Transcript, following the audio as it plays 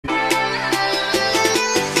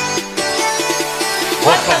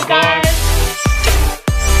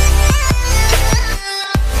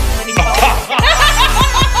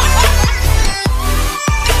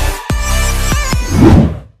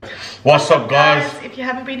What's up, guys? If you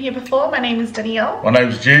haven't been here before, my name is Danielle. My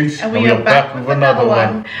name's James. And we are back with another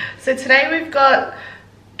one. So today we've got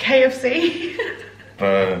KFC.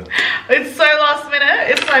 It's so last minute.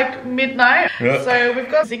 It's like midnight. Yep. So we've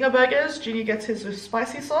got Zinger burgers. Junior gets his with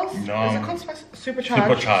spicy sauce. No. Is it called spicy?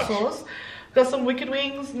 Supercharged sauce. We've got some wicked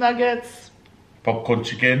wings, nuggets. Popcorn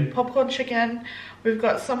chicken. Popcorn chicken. We've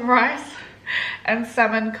got some rice and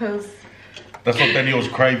salmon because... That's what Danielle was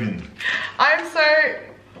craving. I'm so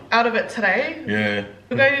out of it today. Yeah.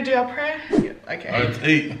 We're going to do our prayer. Yeah, okay. Let's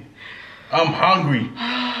eat. I'm hungry.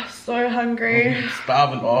 So hungry. I'm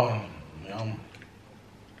starving. Oh, yum.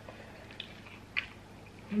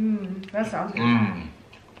 That sounds good.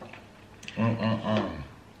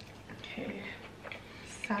 Okay.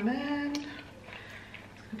 Salmon.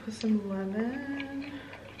 Put some lemon.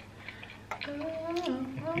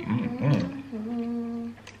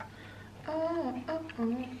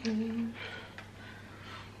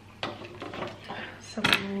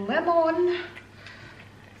 Some lemon.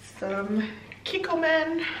 Some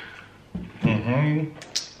kikkoman.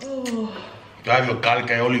 Oh. I have your garlic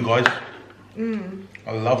aioli, guys.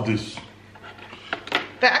 I love this.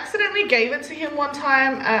 They accidentally gave it to him one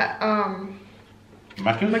time at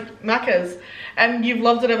Macca's, and you've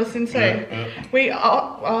loved it ever since. Yeah. We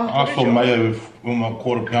I saw mayo with my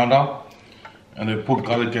quarter pounder, and they put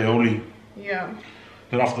garlic aioli. Yeah.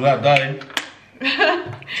 Then after that day,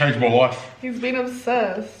 changed my life. He's been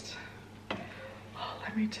obsessed. Oh,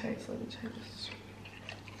 let me taste.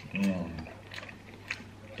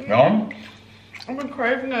 Yum. I've been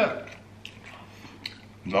craving it.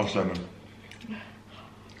 Love salmon.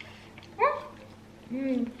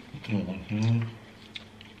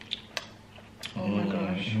 Oh my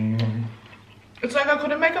gosh. It's like I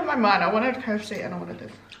couldn't make up my mind. I wanted KFC and I wanted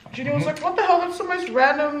this. Junior was like, what the hell? That's the most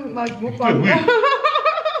random, like, mukbang.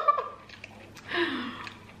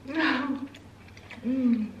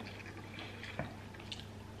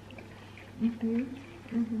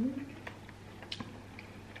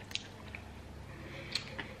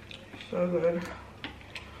 So good.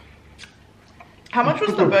 How much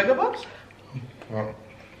was the burger box?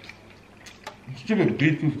 Stupid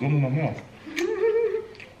beef was going in my mouth.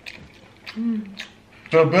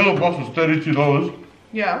 The burger box was $32.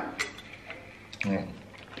 Yeah.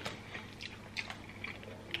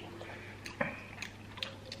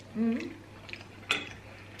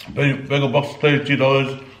 Burger box was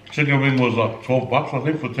 $32. Chicken wing was like $12, I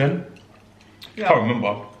think, for 10. Yeah. Can't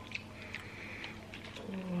remember.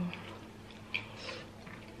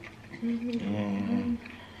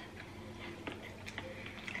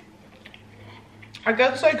 I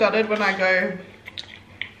get so gutted when I go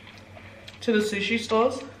to the sushi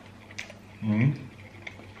stores and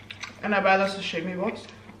I buy the sashimi box.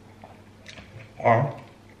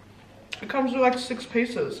 It comes with like 6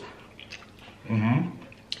 pieces. And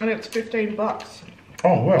it's $15.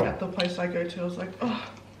 Oh wow. At the place I go to, I was like, oh,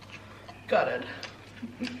 gutted.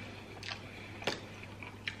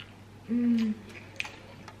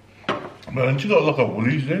 But haven't you got like a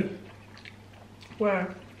Woolies there?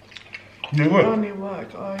 Where? Near work? Oh, near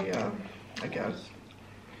work. Oh, yeah. I guess.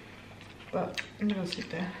 But I'm gonna sit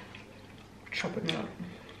there, chopping it up.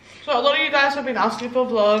 So a lot of you guys have been asking for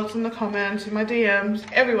vlogs in the comments, in my DMs,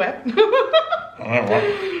 everywhere.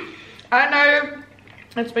 I know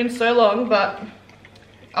it's been so long, but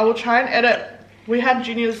I will try and edit. We had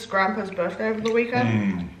Junior's grandpa's birthday over the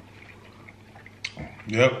weekend.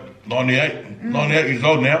 Yep, 98. 98 years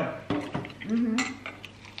old now.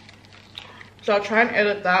 So I'll try and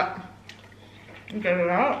edit that and get it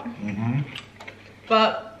out.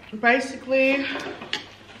 But basically,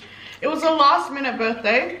 it was a last minute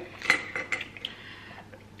birthday.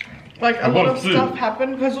 Like a lot of stuff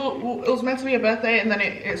happened because it was meant to be a birthday and then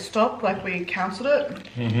it stopped, like we cancelled it.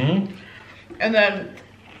 And then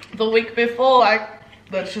the week before, like,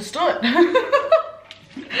 let's just do it.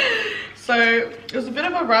 So it was a bit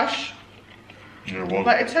of a rush. Yeah, well.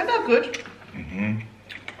 But it turned out good.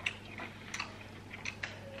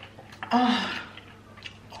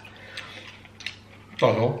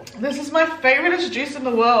 This is my favoriteest juice in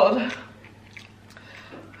the world.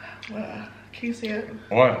 Can you see it?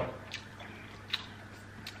 Why?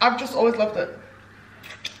 I've just always loved it.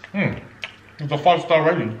 It's a 5-star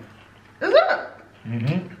rating. Is it?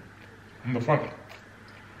 In the front.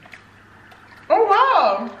 Oh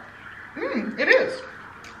wow. It is.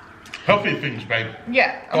 Healthy things, babe.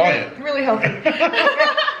 Yeah. Diet. Really healthy.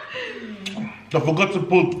 I forgot to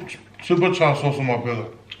put supercharged sauce on my burger.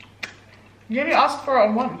 You only asked for it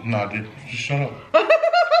on one. No, I did. Just shut up.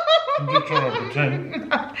 I'm just trying to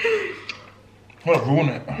pretend. What a ruin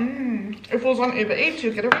it. If it was on Uber Eats,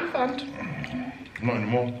 you'll get a refund. Not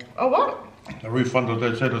anymore. Oh, what? The refund that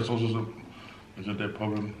they said the sauces is their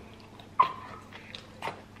problem.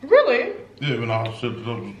 Really? Yeah, when I said that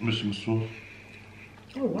I was missing sauce.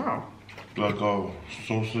 Oh, wow. Like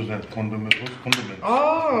sauces and condiments. What's condiments?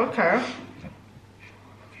 Oh, okay.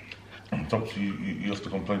 Sometimes you have to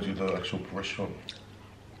complain to the actual restaurant.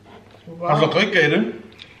 Wow. I was like, okay then.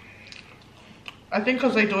 I think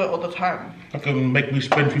because they do it all the time. That can make me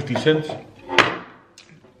spend 50 cents.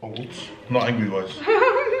 Oh, whoops. Not angry guys.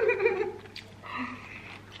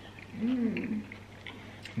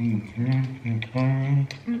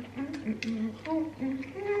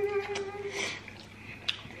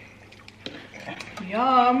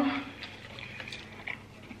 Yum.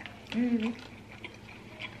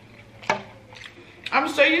 I'm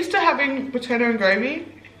so used to having potato and gravy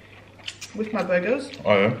with my burgers.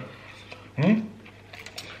 Oh yeah?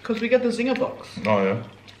 Because we get the Zinger box. Oh yeah?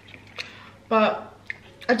 But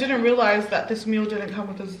I didn't realise that this meal didn't come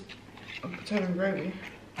with a potato and gravy.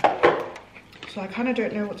 So I kind of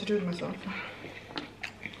don't know what to do with myself.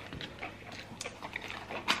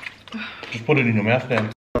 Just put it in your mouth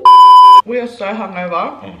then. We are so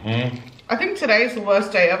hungover. I think today is the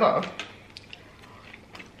worst day ever.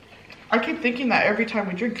 I keep thinking that every time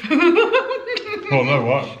we drink. Oh no,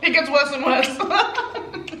 what? It gets worse and worse.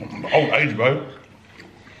 Old age, bro.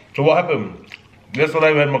 So what happened?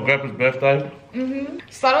 Yesterday we had my grandpa's birthday.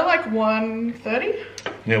 Started like 1:30.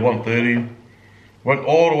 Yeah, 1:30. Went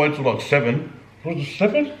all the way to like 7. Was it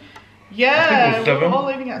 7? Yeah, I think it was 7. we were all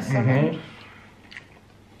leaving at 7.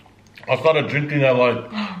 I started drinking at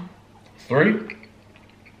like 3?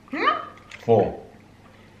 4.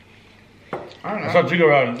 I don't know. I started drinking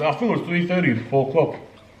around, I think it was 3:30, 4 o'clock.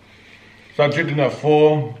 Started drinking at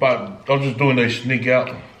 4, but I was just doing a sneak out.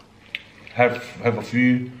 Have a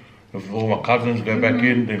few with all my cousins, go back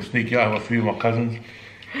in, then sneak out, have a few of my cousins.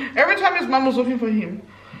 Every time his mum was looking for him.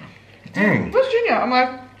 Where's Junior? I'm like,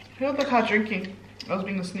 he was at the car drinking. I was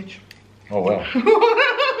being a snitch. Oh wow.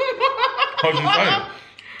 What did you say?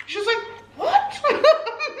 She's like, what?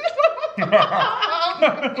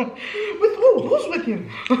 With who? Who's with him?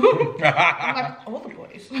 I'm like, all the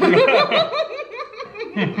boys.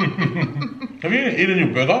 Have you eaten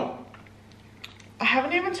your burger? I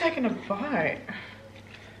haven't even taken a bite.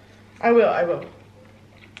 I will.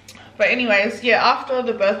 But anyways, yeah, after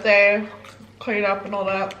the birthday, clean up and all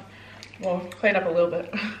that. Well, clean up a little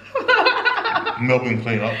bit. Melbourne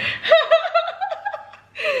clean up.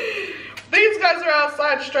 These guys are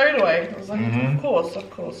outside straight away. I was like, of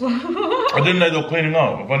course. I didn't know they were cleaning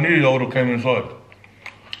up. If I knew, I would have came inside.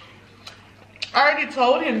 I already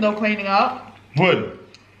told him they're cleaning up. When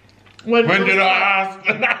did I ask?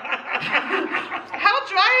 How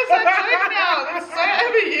dry is that joke now? It's so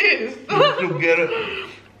overused. You still get it?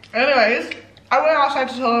 Anyways, I went outside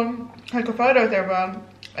to tell him, take a photo with everyone,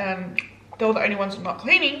 and they were the only ones not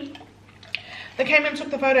cleaning. They came in, took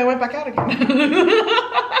the photo, and went back out again.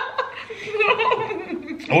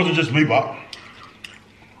 It wasn't just me, but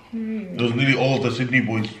it was nearly all of the Sydney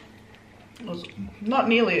boys. It was not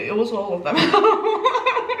nearly, it was all of them.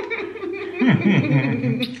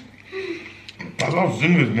 I love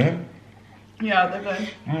Zingers, man. Yeah, they're good.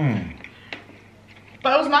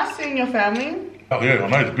 But it was nice seeing your family. Oh yeah, I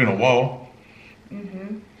know it's been a while.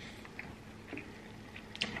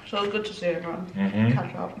 So it was good to see everyone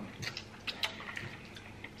catch up.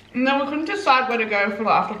 And then we couldn't decide where to go for the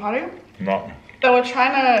after party. No. They were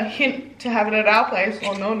trying to hint to have it at our place.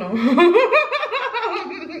 Oh no.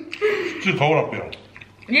 It's too cold up here.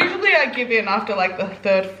 Usually I give in after like the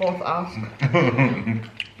 3rd, 4th ask.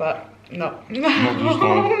 But no. Not this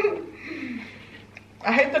time.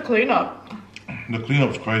 I hate the cleanup. The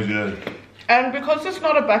cleanup's crazy, eh? And because it's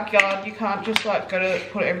not a backyard, you can't just like go to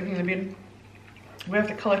put everything in the bin. We have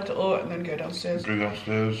to collect it all and then go downstairs. Go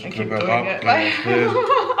downstairs, And go keep back doing up, it. go downstairs.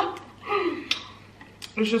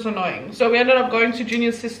 It was just annoying. So we ended up going to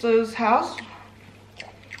Junior's sister's house.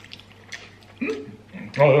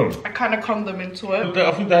 Oh yeah. I kind of conned them into it.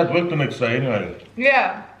 I think they had work the next day anyway.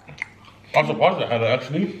 Yeah. I'm surprised they had it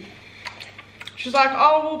actually. She's like,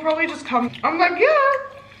 oh, we'll probably just come. I'm like, yeah.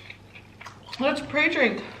 Let's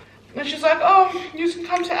pre-drink. And she's like, oh, you can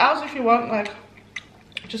come to ours if you want, like,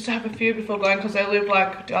 just to have a few before going, because they live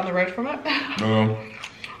like down the road from it. No.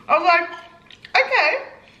 I was like, okay.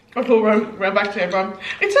 I pulled ran back to everyone.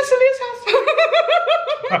 It's Cecilia's house.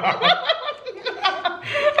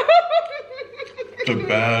 Too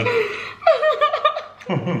bad.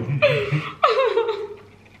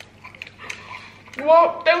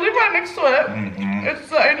 Well, they live right next to it. It's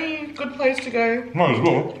the only good place to go. Might as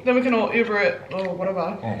well. Then we can all Uber it or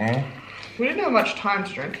whatever. We didn't have much time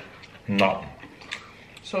to drink. No.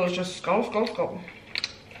 So it was just skull.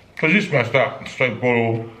 Because you smashed that straight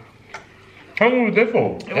bottle. How long were we there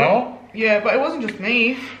for? An hour? Yeah, but it wasn't just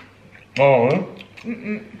me. Oh,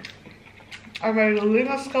 yeah? I made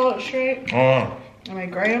Luna scallop straight. Oh. I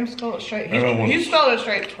made Graham scallop straight. He scallop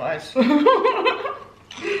straight twice.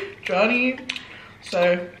 Johnny.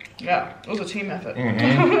 So, yeah, it was a team effort.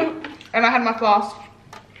 And I had my flask.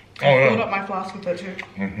 I filled up my flask with it too.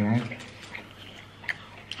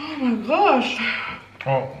 Oh my gosh.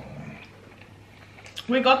 Oh.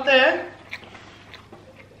 We got there.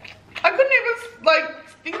 I couldn't even like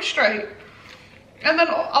think straight. And then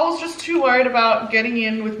I was just too worried about getting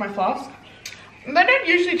in with my flask. And they don't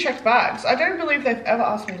usually check bags. I don't believe they've ever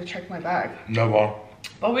asked me to check my bag. Never.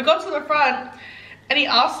 But we got to the front and he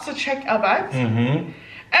asked to check our bags. And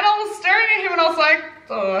I was staring at him and I was like,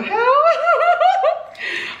 the hell?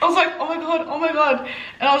 I was like, oh my god.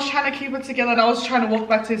 And I was trying to keep it together and I was trying to walk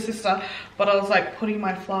back to his sister. But I was like putting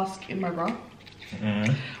my flask in my bra.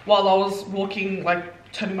 While I was walking, like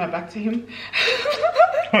turning my back to him.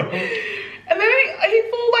 And then he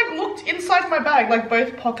full like looked inside my bag, like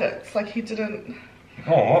both pockets, like he didn't. I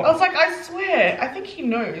was like, I swear, I think he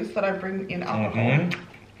knows that I bring in alcohol.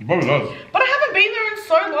 He probably does. But I haven't been there in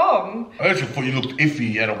so long. I actually thought you looked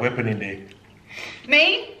iffy, you had a weapon in there.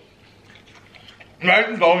 Me?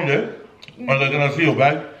 Imagine going there, and they're gonna see your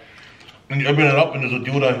bag, and you open it up and there's a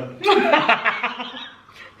dildo.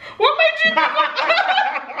 What made you think that?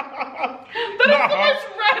 That is the most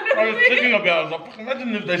random I was thing. thinking about it, I was like,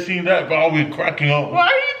 imagine if they seen that, but I'll be cracking up. Why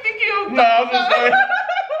are you thinking of No, that? I was just saying.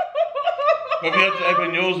 Maybe you had to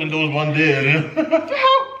open yours and there was one there.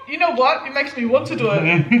 You know what? It makes me want to do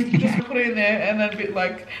it. Just put it in there and then be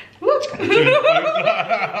like, look. Get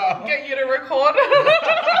you to record.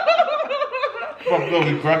 Fuck no,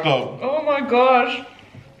 we crack up. Oh my gosh.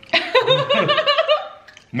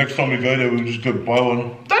 Next time we go there, we'll just go buy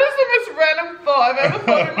one. That is the most random thought I've ever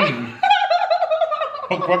thought in my life.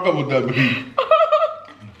 I'll crack up with that, baby.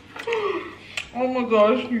 Oh my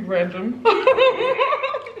gosh, you random.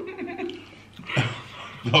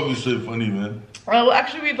 That'll be so funny, man. That will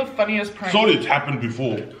actually be the funniest prank. Sorry, it's happened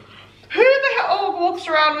before. Who the hell walks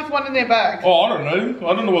around with one in their bag? Oh, I don't know.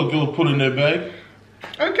 I don't know what girls put in their bag.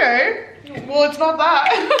 Okay. Well, it's not that.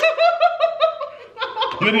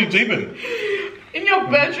 Where do you keep it? In your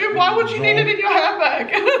bedroom? Why would you need it in your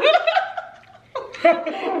handbag?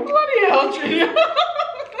 Bloody hell, Junior.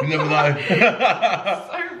 You never know.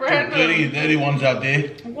 So random. Dirty ones out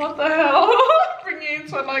there. What the hell? Bring you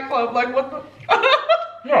into a nightclub, like what the...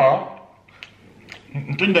 Yeah.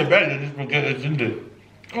 It's in their bag, they just forget it's in there.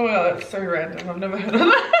 Oh yeah, that's so random. I've never heard of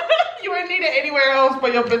that. You won't need it anywhere else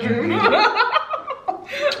but your bedroom.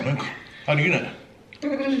 How do you know?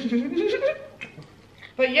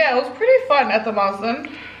 But yeah, it was pretty fun at the Marsden.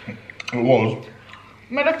 It was.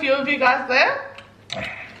 Met a few of you guys there.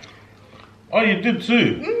 Oh, you did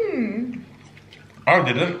too? I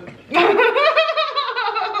didn't.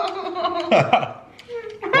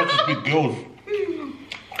 Not just big girls.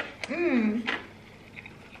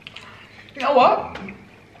 You know what?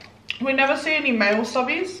 We never see any male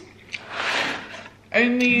subbies.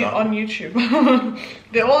 Only on YouTube.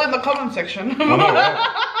 They're all in the comment section. I know, right?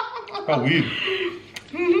 How weird.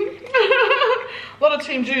 A lot of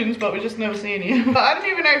Team Junes, but we just never see any. But I don't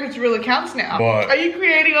even know if it's real accounts now. But are you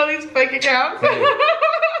creating all these fake accounts?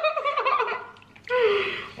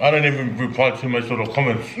 I don't even reply to most of the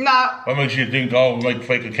comments. Nah. That makes you think I'll make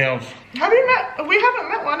fake accounts. Have you met? We haven't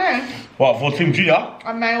met one, eh? What, for Team Gia?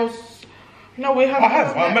 A males. No, we haven't. I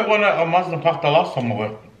have. I met one at Marsden Park the last time I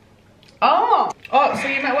went. Oh, so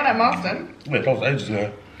you met one at Marsden? Yeah, that was ages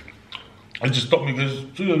ago. It just stopped me because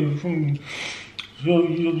you're from your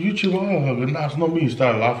YouTuber. And that's not me. He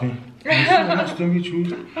started laughing. Nice to meet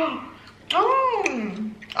you. Oh,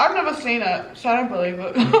 I've never seen it, so I don't believe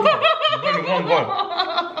it. There's only one guy.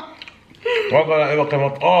 One guy that ever came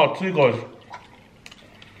out. Oh, two guys.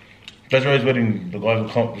 Desiree's wedding,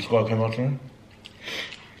 this guy came out to me.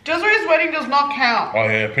 Desiree's wedding does not count. Oh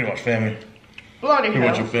yeah, pretty much family. Bloody Pretty hell.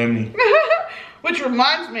 much your family. Which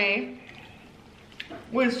reminds me,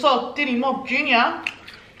 we saw Diddy Mob Jr.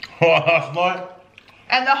 Last night.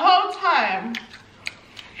 And the whole time,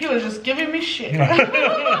 he was just giving me shit. What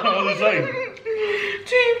was he saying?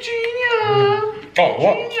 Team Junior. Oh,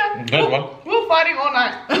 what? Junior. That one. We were fighting all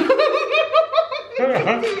night.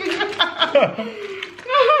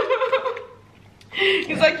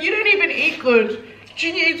 He's like, you don't even eat good.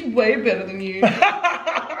 Junior eats way better than you. Like,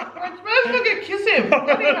 might as well get kiss him.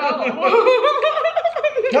 Bloody hell.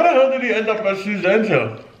 How the hell did he end up at Suzanne's?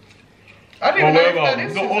 I didn't know if that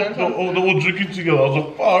is They're all drinking together. I was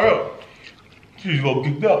like, far out. She's got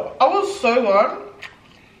kicked out. I was so gone.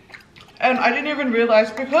 And I didn't even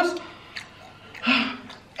realize because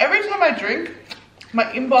every time I drink, my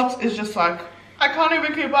inbox is just like, I can't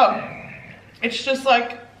even keep up. It's just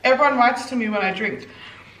like, everyone writes to me when I drink.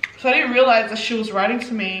 So I didn't realize that she was writing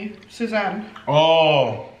to me, Suzanne.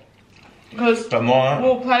 Oh. Because we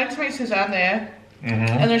were planning to meet Suzanne there.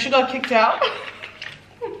 And then she got kicked out.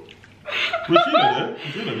 Was she there?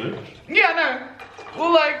 Yeah, no.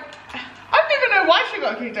 Well, like, I didn't even know why she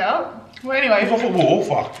got kicked out. Well, anyway. I thought we were all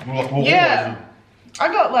fucked. Yeah. I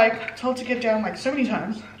got like told to get down like so many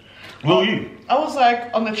times. Where were you? I was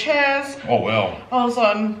like on the chairs. Oh, wow. I was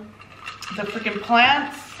on the freaking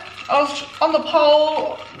plants. I was on the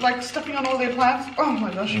pole, like stepping on all their plants. Oh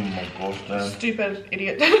my gosh. Oh my gosh, damn. Stupid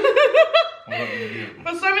idiot.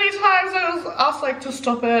 But so many times I was asked like to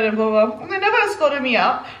stop it and blah blah. And they never escorted me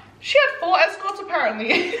out. She had 4 escorts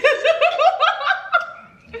apparently.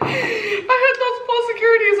 I had those 4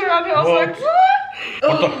 securities around here. I was like, what?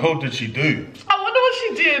 What the hell did she do? I wonder what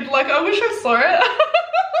she did. Like, I wish I saw it.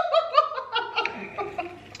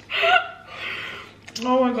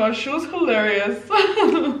 Oh my gosh, she was hilarious.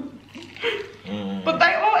 But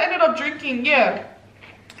they all ended up drinking. Yeah,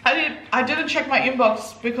 I didn't check my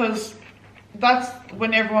inbox because that's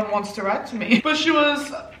when everyone wants to write to me. But she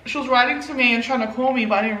was writing to me and trying to call me,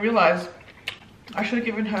 but I didn't realize I should have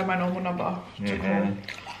given her my normal number to call.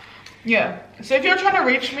 Yeah, so if you're trying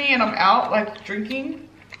to reach me and I'm out like drinking,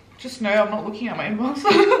 just know I'm not looking at my inbox.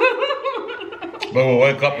 But we'll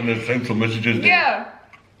wake up and there's some messages there. Yeah,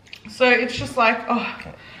 so it's just like, oh,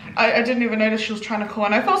 I didn't even notice she was trying to call,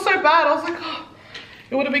 and I felt so bad. I was like, oh,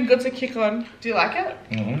 it would have been good to kick on. Do you like it?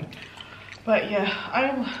 But yeah,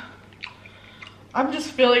 I'm just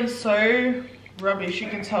feeling so rubbish. You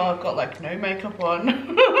can tell I've got like no makeup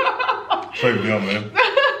on. So young, man.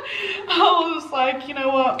 I was like, you know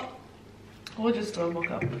what? We'll just do a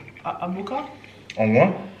mukbang. A mukbang? On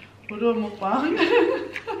what? We'll do a mukbang.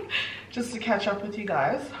 Just to catch up with you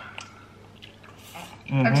guys.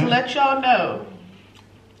 And to let y'all know,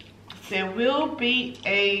 there will be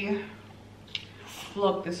a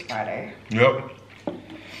vlog this Friday. Yep.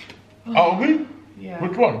 Oh, we? Yeah.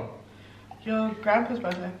 Which one? Your grandpa's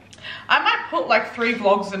birthday. I might put like 3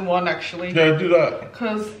 vlogs in one actually. Yeah, do that.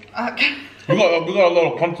 Cause we got a lot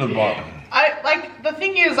of content, but I like the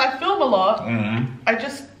thing is I film a lot. I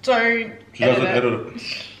just don't. She doesn't edit it.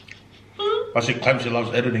 But she claims she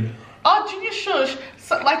loves editing. Oh, Junior shush.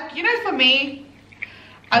 So like, you know, for me,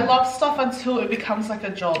 I love stuff until it becomes like a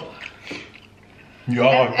job.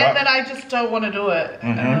 Yeah, and then I just don't want to do it.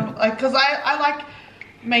 Like, cause I like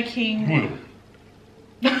making.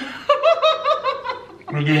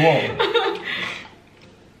 What do you want?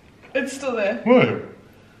 It's still there. What?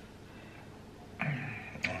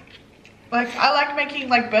 Like, I like making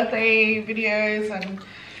like birthday videos and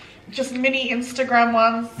just mini Instagram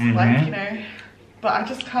ones, like, you know, but I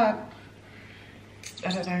just can't,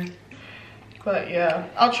 I don't know. But yeah,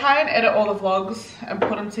 I'll try and edit all the vlogs and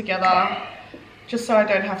put them together just so I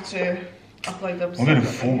don't have to upload them. I'm getting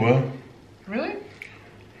full, bro. Really?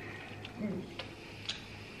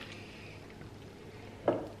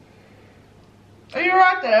 Are you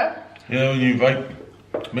right there? Yeah, when you vape,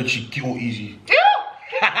 makes you kill easy. Ew!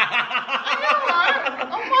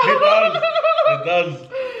 It does.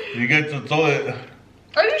 You get to the toilet.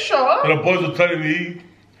 Are you sure? And the boys were telling me,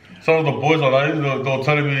 some of the boys on there, they were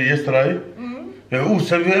telling me yesterday, yeah, oh,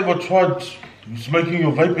 so have you ever tried smoking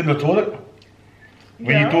your vape in the toilet?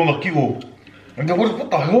 When you're doing a kegel. And I go, what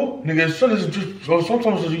the hell? And he goes, so this is just, or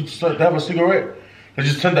sometimes they have a cigarette, they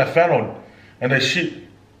just turn that fan on and they shit.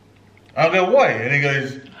 I go, why? And he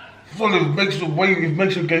goes, well, it makes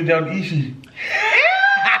it go down easy.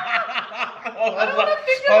 I don't want to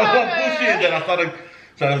think about it. Bullshit. Then I started,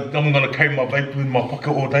 so I'm going to carry my vape in my pocket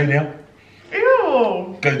all day now.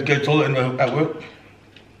 Ew. Go toilet at work.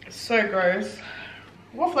 So gross.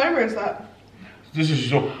 What flavour is that? This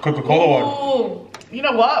is your Coca-Cola one. You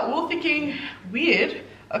know what? We were thinking, weird,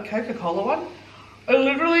 a Coca-Cola one. It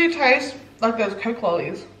literally tastes like those Coke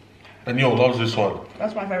lollies. And yo loves this one.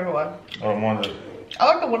 That's my favourite one. I don't mind it. I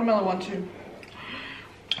like the watermelon one too.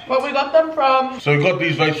 But we got them from... So we got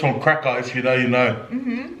these vapes from Cracker, if you know, you know.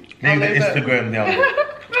 Leave the Instagram down.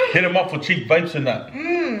 Hit them up for cheap vapes and that.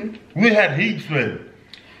 We had heaps, man.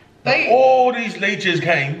 All these leeches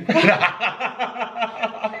came. I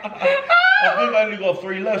think I only got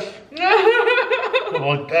 3 left.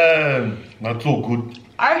 Oh damn, that's all good.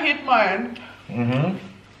 I hit mine.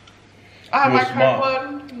 I have my Coke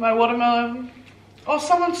one, my watermelon. Oh,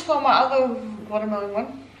 someone stole my other watermelon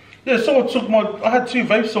one. Yeah, someone took I had 2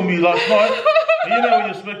 vapes on me last night. And you know when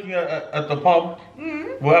you're smoking at the pub,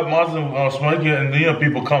 we'll have mine and smoking and you know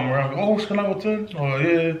people come around, oh, can I have a turn? Oh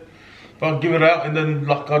yeah. I'll give it out and then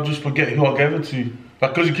like I just forget who I gave it to.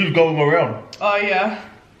 Like, cause it keeps going around. Oh yeah.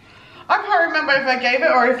 I can't remember if I gave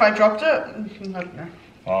it or if I dropped it. I don't know.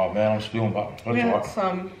 Oh man, I'm spilling back. We had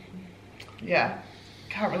some, yeah,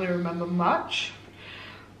 can't really remember much.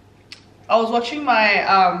 I was watching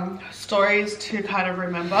my stories to kind of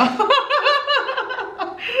remember how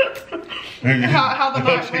the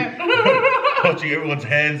night went. Watching everyone's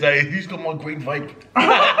hands, who's got my green vape?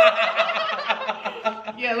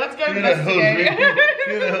 Yeah, let's go investigate.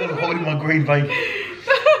 Who the hell is holding my green vape?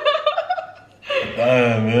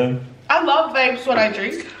 Man. I love vapes when I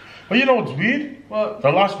drink. But you know what's weird? What?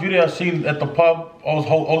 The last video I seen at the pub, I was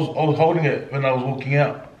holding it when I was walking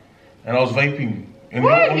out, and I was vaping. On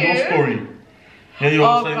your story. Yeah, you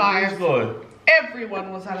were saying this guy.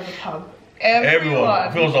 Everyone was out of the pub. Everyone. I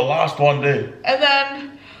think it was the last one there. And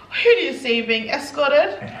then, who do you see being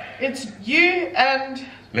escorted? It's you and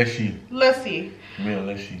Leslie. Me and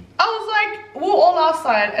Leslie. I was like, we were all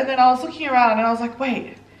outside, and then I was looking around, and I was like,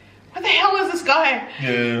 wait, where the hell is this guy?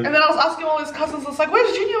 Yeah. And then I was asking all his cousins, I was like,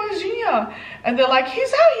 where's Junior? And they're like,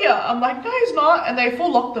 he's out here. I'm like, no, he's not. And they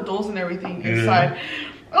full locked the doors and everything inside.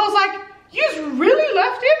 I was like, you really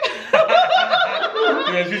left him?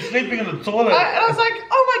 Yeah, she's sleeping in the toilet. And I was like,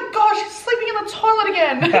 oh my gosh, he's sleeping in the toilet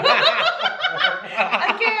again.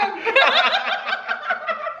 Again.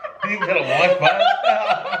 You didn't get a wife, man.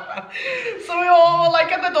 So we all were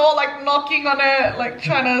like at the door, like knocking on it, like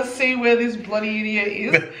trying to see where this bloody idiot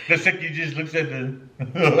is. The second just looks at the...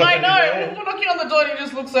 I know, we're knocking on the door and he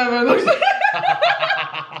just looks over and looks like...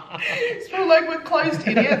 It's more like we're closed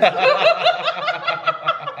idiots.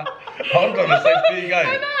 I've done the same thing, I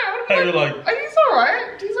know. You're like, are you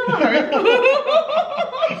alright? He's alright.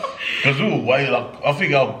 Because we were way, like, I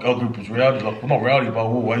think our group was rowdy. Like, we're not rowdy, but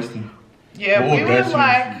we were wasted. Yeah, we were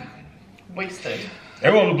like wasted.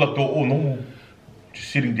 Everyone looked like they were all normal. Just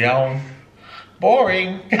sitting down.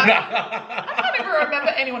 Boring. I can't even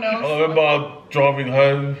remember anyone else. I remember driving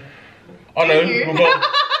home. I remember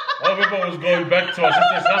I was going back to my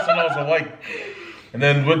sister's house and I was awake. And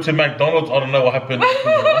then went to McDonald's. I don't know what happened.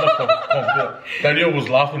 Daniel was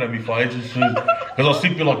laughing at me for ages because I was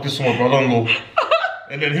sleeping like this on my brother-in-law.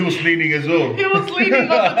 And then he was leaning as well. He was leaning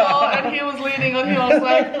on the door and he was leaning on him. I was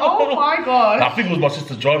like, oh my god. I think it was my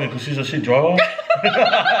sister driving because she's a shit driver.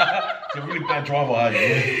 She's a really bad driver.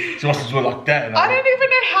 She must have been like that. I don't even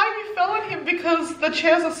know how you fell on him because the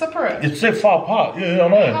chairs are separate. It's so far apart. Yeah, I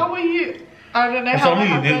know. How were you? I don't know how that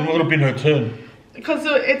happened. It would have been her turn. Because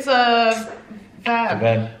it's a van. A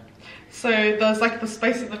van. So there's like the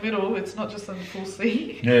space in the middle, it's not just a full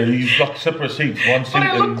seat. Yeah, you like separate seats, one seat. But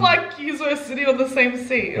it looked like you were sitting on the same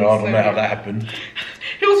seat. I don't know how that happened.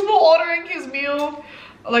 He was more ordering his meal,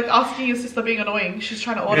 like asking his sister being annoying. She's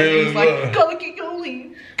trying to order and he's like, garlic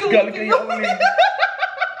aioli. Garlic aioli.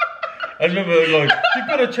 I remember like, you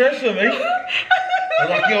got a chest for me. I was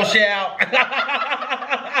like, yo shout.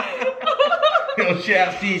 Yo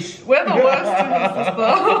shout sis. We're the worst to his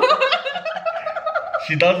sister.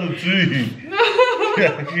 She doesn't too.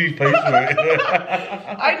 She pays for it.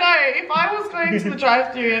 I know, if I was going to the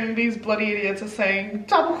drive-thru and these bloody idiots are saying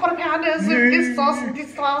double quarter pounders with this sauce and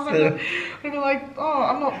this sauce, and I'd be like, oh,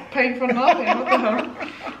 I'm not paying for nothing. What the hell?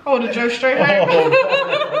 I would have drove straight home.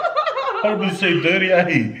 I'd be so dirty,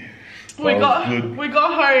 eh? We got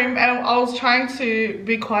home and I was trying to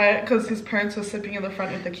be quiet because his parents were sleeping in the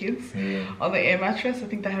front with the kids on the air mattress. I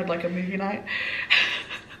think they had like a movie night.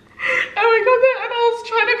 And we got there and I was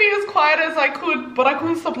trying to be as quiet as I could, but I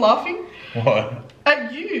couldn't stop laughing. What?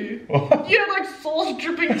 At you. What? You had like sauce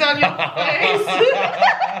dripping down your face.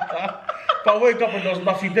 But I woke up and there was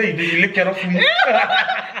nothing there. Did you lick it off me?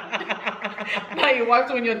 No, you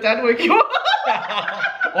wiped it when your dad woke you up.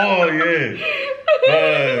 Oh yeah.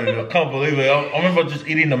 I can't believe it. I remember just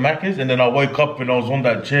eating the Maccas and then I woke up and I was on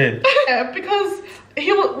that chair. Yeah, because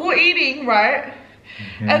we were eating, right?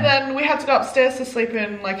 And then we had to go upstairs to sleep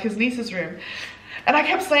in like his niece's room. And I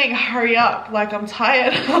kept saying, hurry up, like I'm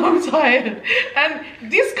tired, I'm tired. And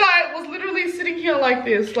this guy was literally sitting here like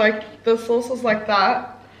this, like the sauce was like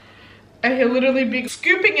that. And he literally be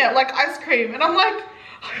scooping it like ice cream. And I'm like,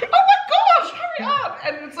 oh my gosh, hurry up.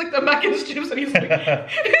 And it's like the mac and chips and he's like,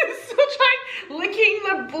 he's still trying, licking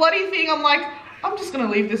the bloody thing. I'm like, I'm just gonna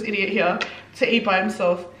leave this idiot here to eat by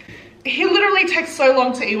himself. He literally takes so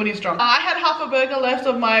long to eat when he's drunk. I had half a burger left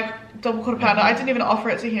of my double quarter pounder. I didn't even offer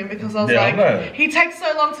it to him because I was like, he takes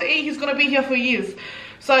so long to eat, he's gonna be here for years.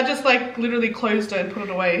 So I just like literally closed it and put it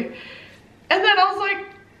away. And then I was like,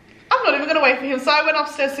 I'm not even gonna wait for him. So I went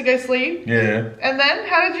upstairs to go sleep. Yeah. And then,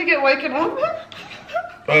 how did you get woken up?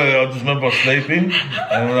 I just remember sleeping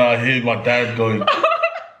and I hear my dad going,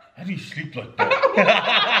 how do you sleep like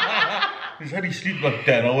that? He's how do you sleep like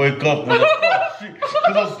that? I wake up and I was like, oh shit. Because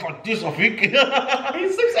I was like this, I think. He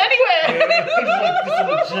sleeps anywhere. Yeah, like this on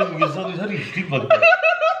the gym. He goes, how do you sleep like that?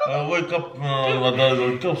 I wake up and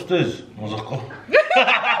I go upstairs. I was like, oh. He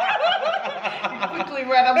quickly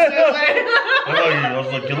ran upstairs. I was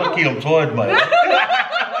like, you're lucky I'm tired, mate.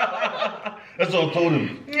 That's what I told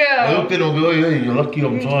him. Yeah. I looked at him and go, hey, you're lucky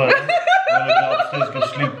I'm tired. I'm gonna go upstairs, go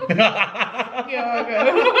sleep. Yeah, okay.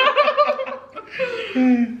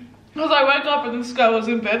 Because I woke up and this guy was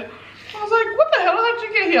in bed. I was like, what the hell? How'd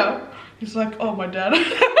you get here? He's like, oh, my dad.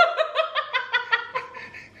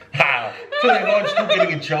 Tell you what, I'm still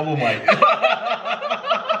getting in trouble, mate.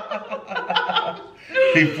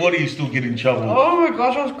 He thought he'd still get in trouble. Oh my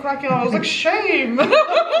gosh, I was cracking up. I was like, shame.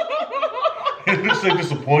 He looks so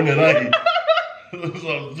disappointed, eh?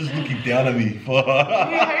 Just looking down at me. He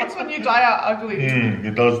hates when you die out ugly.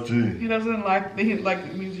 He does too. He doesn't it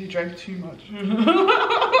means you drank too much.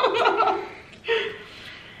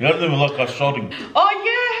 He doesn't even like us shotting. Oh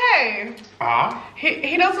yeah, hey.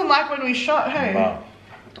 He doesn't like when we shot, hey. Nah.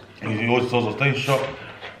 He always tells us, don't shot.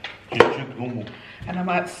 Just drink normal. And I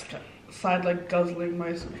might side like guzzling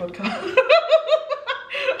my vodka.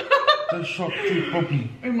 Don't shot, drink properly.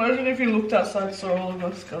 Imagine if you looked outside and saw all of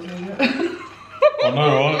us guzzling it. I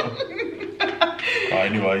know, right?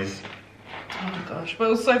 Anyways. Oh gosh, but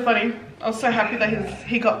it was so funny. I was so happy that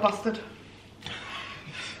he got busted.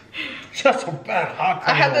 That's a bad heart.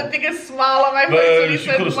 I had the biggest smile on my face when he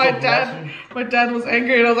said my dad was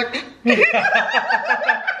angry, and I was like.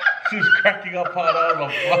 She was cracking up hard out.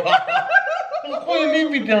 I'm like, why you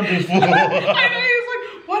leave me down this floor? I know, he was like,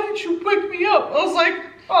 why didn't you wake me up? I was like,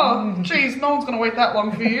 oh, jeez, no one's gonna wait that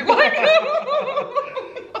long for you. Like,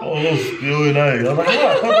 oh, I was spewing, eh? I was like,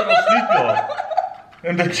 what? How did I sleep here?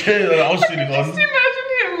 And the chair that I was sitting on. Just imagine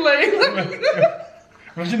him laying.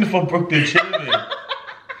 Imagine if I broke the chair, man.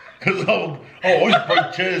 Because I always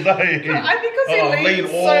break chairs, eh? I think because he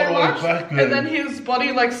leans so much, back, and then his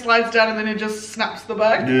body like slides down, and then it just snaps the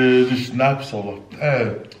back. Yeah, it just snaps. I'm like,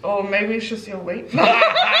 damn. Or maybe it's just your weight.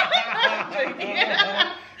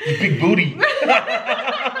 Big booty. No,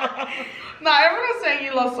 everyone was saying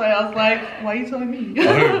you lost weight. I was like, why are you telling me? I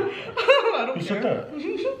don't Who care. said that?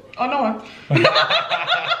 Oh, no one.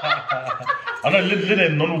 I know Lynn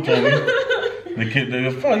and Donald told me. They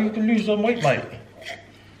were, fuck, you can lose some weight, mate.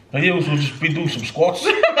 And he also just been doing some squats.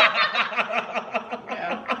 Yeah.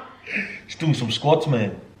 Just doing some squats,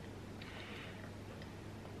 man.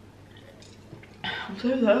 I'm so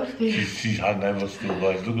thirsty. She's hungover still,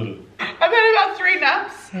 guys. Look at her. I've had about 3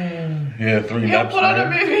 naps. Yeah, 3 naps. He'll put on a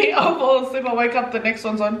movie, I'll fall asleep, I'll wake up, the next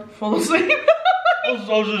one's on, fall asleep. I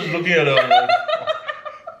was just looking at her. Like,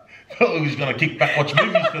 felt like he was going to kick back, watch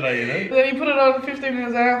movies today, you know? And then he put it on 15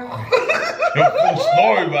 minutes later. You're full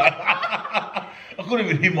snoring, man. I couldn't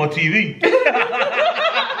even hear my TV.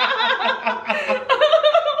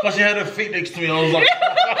 Because she had her feet next to me, I was like,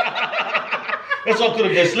 that's why I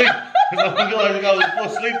couldn't go sleep. Because I realized I was full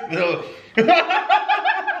asleep. You know?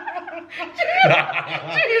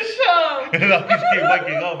 And I just keep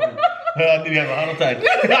waking up. I didn't have a heart attack.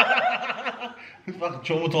 It's fucking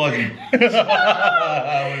traumatizing.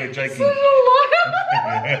 We're joking.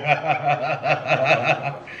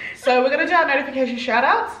 So we're going to do our notification shout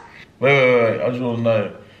outs. Wait. I just want to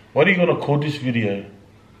know. What are you going to call this video?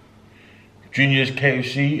 Junior's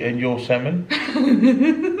KFC and your salmon?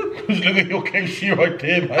 Because look at your KFC right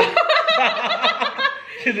there, mate.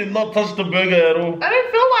 She did not touch the burger at all. I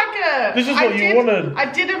didn't feel like it. This is what you wanted. I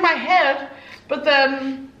did in my head, but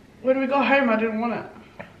then when we got home, I didn't want it.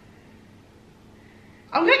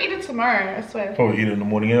 I'm going to eat it tomorrow, I swear. Probably eat it in the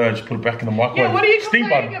morning anyway, just put it back in the microwave. Yeah, what are you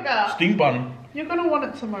complaining about? Steam bun. You're going to want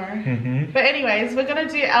it tomorrow. But anyways, we're going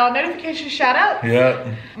to do our notification shout out.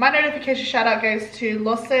 Yeah. My notification shout out goes to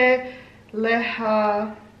Lose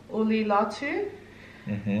Leha Ulilatu.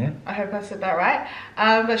 I hope I said that right.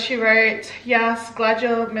 But she wrote, yes, glad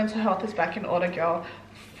your mental health is back in order, girl.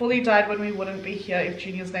 Fully died when we wouldn't be here if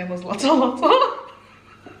Junior's name was Lotta Lotta.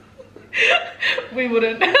 We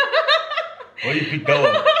wouldn't. Why you pick that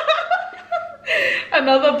one?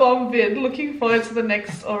 Another bomb vid. Looking forward to the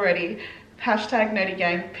next already. Hashtag Nerdy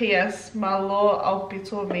Gang. PS, Malo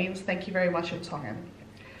Albito means thank you very much in Tongan.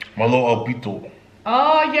 Malo Albito.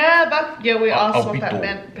 Oh yeah, we asked what that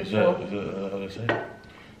meant before. Is that how they say it?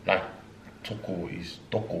 Like toko is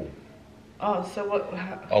toko. Oh, so what?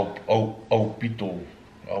 Albito.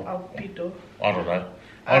 Albito. I don't know.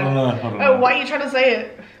 I don't know. Oh, why are you trying to say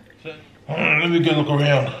it? Let me go look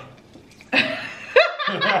around.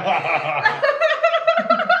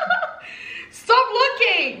 Stop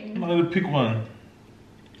looking! I'm gonna pick one.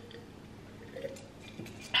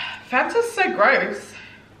 Fanta's so gross.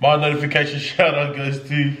 My notification shout out goes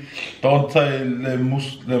to Dante Le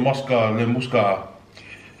Musca.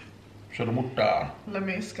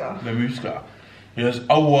 Lemuska. Yes.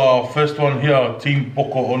 Oh, first one here. Team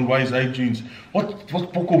Boko on Ways Agents. What's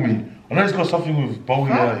Boko mean? I know it's got something with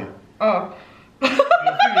bowling. Oh. I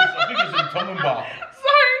think it's in Tongan.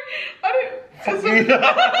 Sorry, I didn't. Where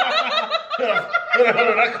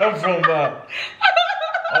did that come from, man?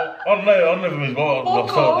 I never was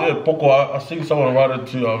yeah, Boko. I seen someone write it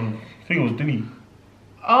to I think it was Dinny.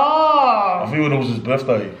 Oh. I think when it was his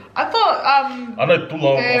birthday. I thought I know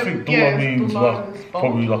Tula. I think Tula means like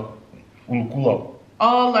probably like Ulukula.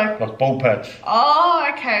 Oh, like bow patch. Oh,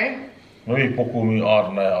 okay. Maybe Boko means I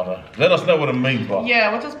don't know. Let us know what it means, but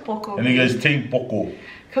yeah, what does Boko mean? And he goes Team Boko.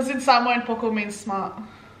 Because in Samoan Boko means smart.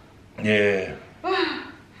 Yeah.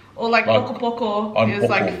 Or like Boko is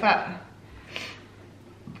like fat.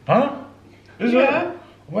 Huh? Is yeah. it?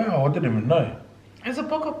 Wow, I didn't even know. Is it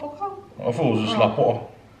Boko? I thought it was just like Potter.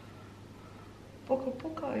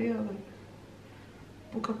 Boko, yeah.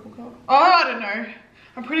 Boko. Oh, I don't know.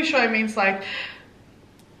 I'm pretty sure it means like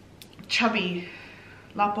chubby.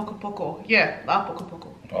 La Boko. Yeah, La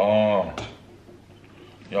Boko. Oh.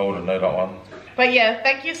 Yeah, I wouldn't know that one. But yeah,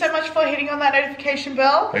 thank you so much for hitting on that notification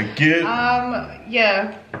bell. Thank you.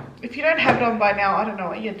 Yeah. If you don't have it on by now, I don't know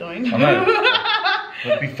what you're doing. I know.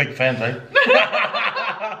 Don't be fake fans, eh?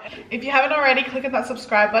 If you haven't already, click on that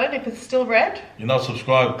subscribe button. If it's still red, you're not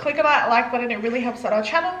subscribed. Click on that like button. It really helps out our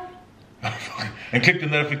channel. And click the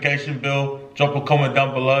notification bell. Drop a comment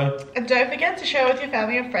down below. And don't forget to share with your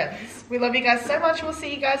family and friends. We love you guys so much. We'll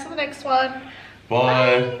see you guys in the next one.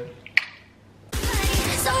 Bye.